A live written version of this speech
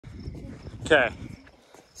Okay,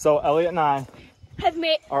 so Elliot and I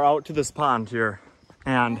are out to this pond here,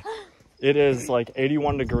 and it is like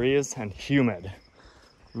 81 degrees and humid.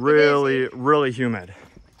 Really, really humid.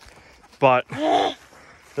 But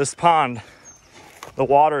this pond, the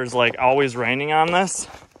water is like always raining on this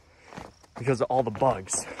because of all the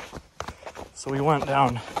bugs. So we went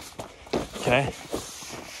down, okay,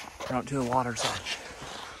 out to the water's edge.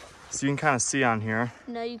 So you can kind of see on here.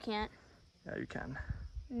 No, you can't. Yeah, you can.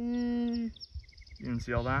 Mm. You can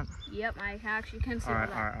see all that? Yep, I actually can see all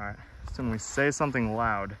that. All right. So when we say something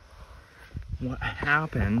loud, what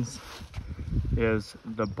happens is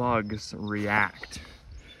the bugs react.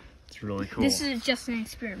 It's really cool. This is just an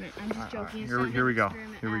experiment. I'm just joking. Here we go.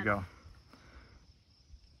 Here we go.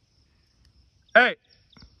 Hey!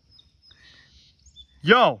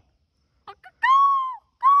 Yo!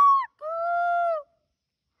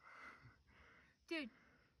 Dude,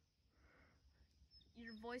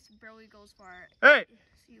 your voice barely goes far. Hey!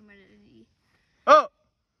 Humidity. Oh!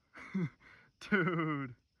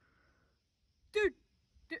 Dude.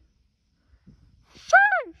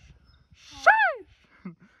 Sheesh!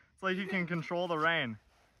 Sheesh! It's like you can control the rain.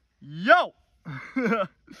 Yo!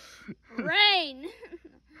 Rain!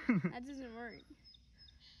 That doesn't work.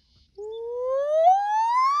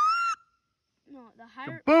 No, the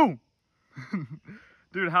higher. Boom!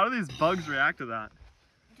 Dude, how do these bugs react to that?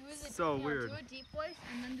 So weird. Do a deep voice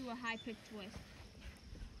and then do a high pitched voice.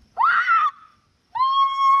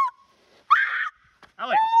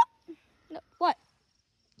 Elliot! No, what?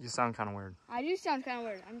 You sound kind of weird. I do sound kind of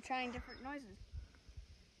weird. I'm trying different noises.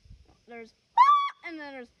 There's and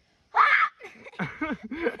then there's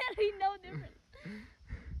no difference.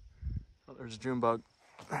 Oh, there's a June bug.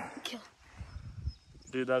 Kill.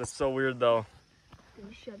 Dude, that is so weird though. Let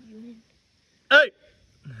me shove you in. Hey!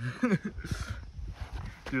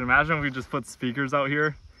 Dude, imagine if we just put speakers out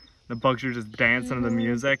here. The bugs are just dancing to the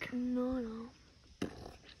music. No.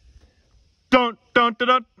 Dun dun dun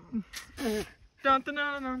dun. Dun dun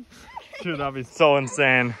dun dun. Dude, that'd be so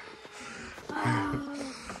insane.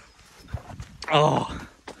 Oh.